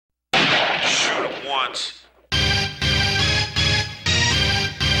once.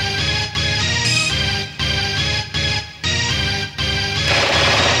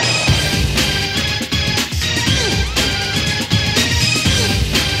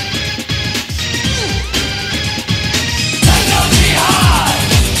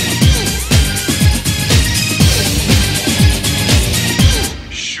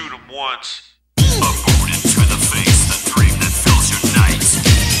 Shoot 'em once. A boot into the face, the dream that fills your night.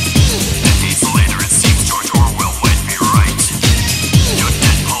 Decades later, it seems George Orwell might be right. Your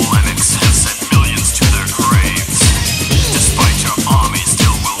dead polemics have sent millions to their graves. Despite your army,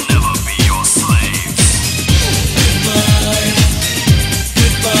 still will never be your slaves. Goodbye,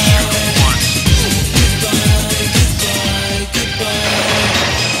 goodbye, Shoot 'em once. goodbye, goodbye, goodbye.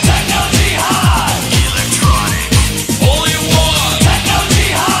 Techno Jihad! Electronic. Only one Techno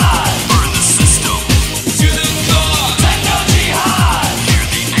Jihad! Burn the system. to the thought, Techno Jihad! Hear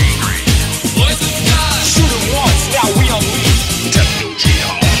the angry. voice of God. Shoot 'em once, now we unleash. Tekno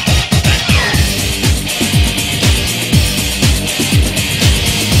Jihad.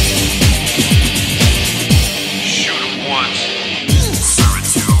 Shoot 'em once.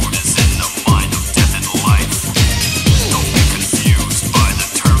 Servitude is in the mind of death and life. Don't be confused by the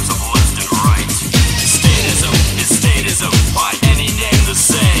terms of left and right. Statism is statism by any name the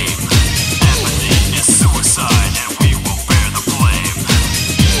same. Apathy is suicide and we will bear the blame.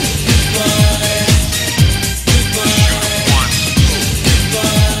 Goodbye, goodbye, Once.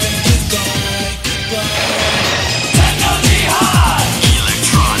 goodbye, goodbye, goodbye. Techno Jihad!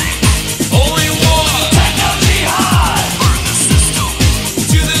 Electronic. Only one Techno Jihad! Burn the system.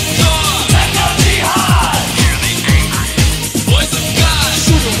 to the thought, Techno Jihad! Hear the angry. voice of God.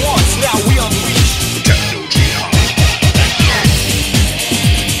 Shoot 'em once, now we unleash. Tekno Jihad.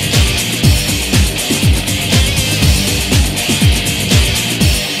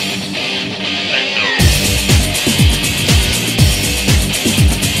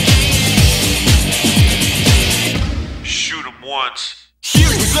 Shoot 'em once.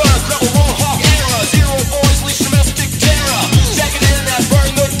 Huge guns, double Rohawk era. Zero boys, leash domestic terror. Jacket in that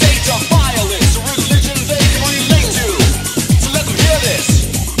burn the data. Violence, a religion they can relate to. So let them hear this,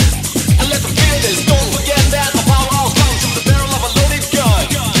 and let them fear this. Don't forget that the powerhouse comes from the barrel of a loaded gun.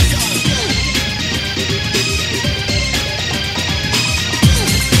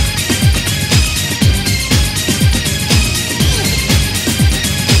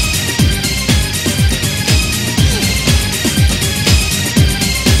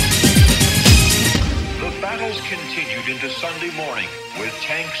 The battles continued into Sunday morning, with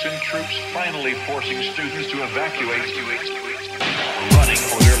tanks and troops finally forcing students to evacuate, running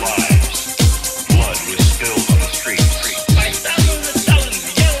for their lives. Blood was spilled on the streets.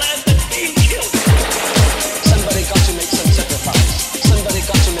 Somebody got to make some sacrifice. Somebody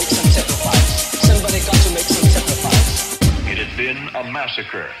got to make some sacrifice. Somebody got to make some sacrifice. It had been a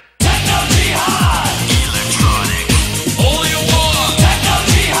massacre. Techno Jihad! Electronic. Only one Techno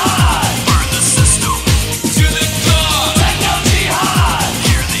Jihad! Burn the system. to the thought, Techno Jihad!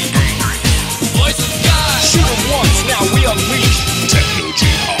 Hear the angry. voice of God. Shoot 'em once, now we unleash. Tekno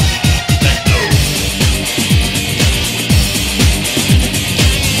Jihad.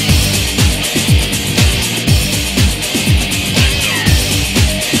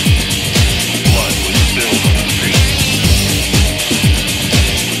 Blood was spilled on the streets.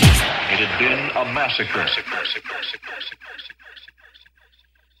 It had been a massacre.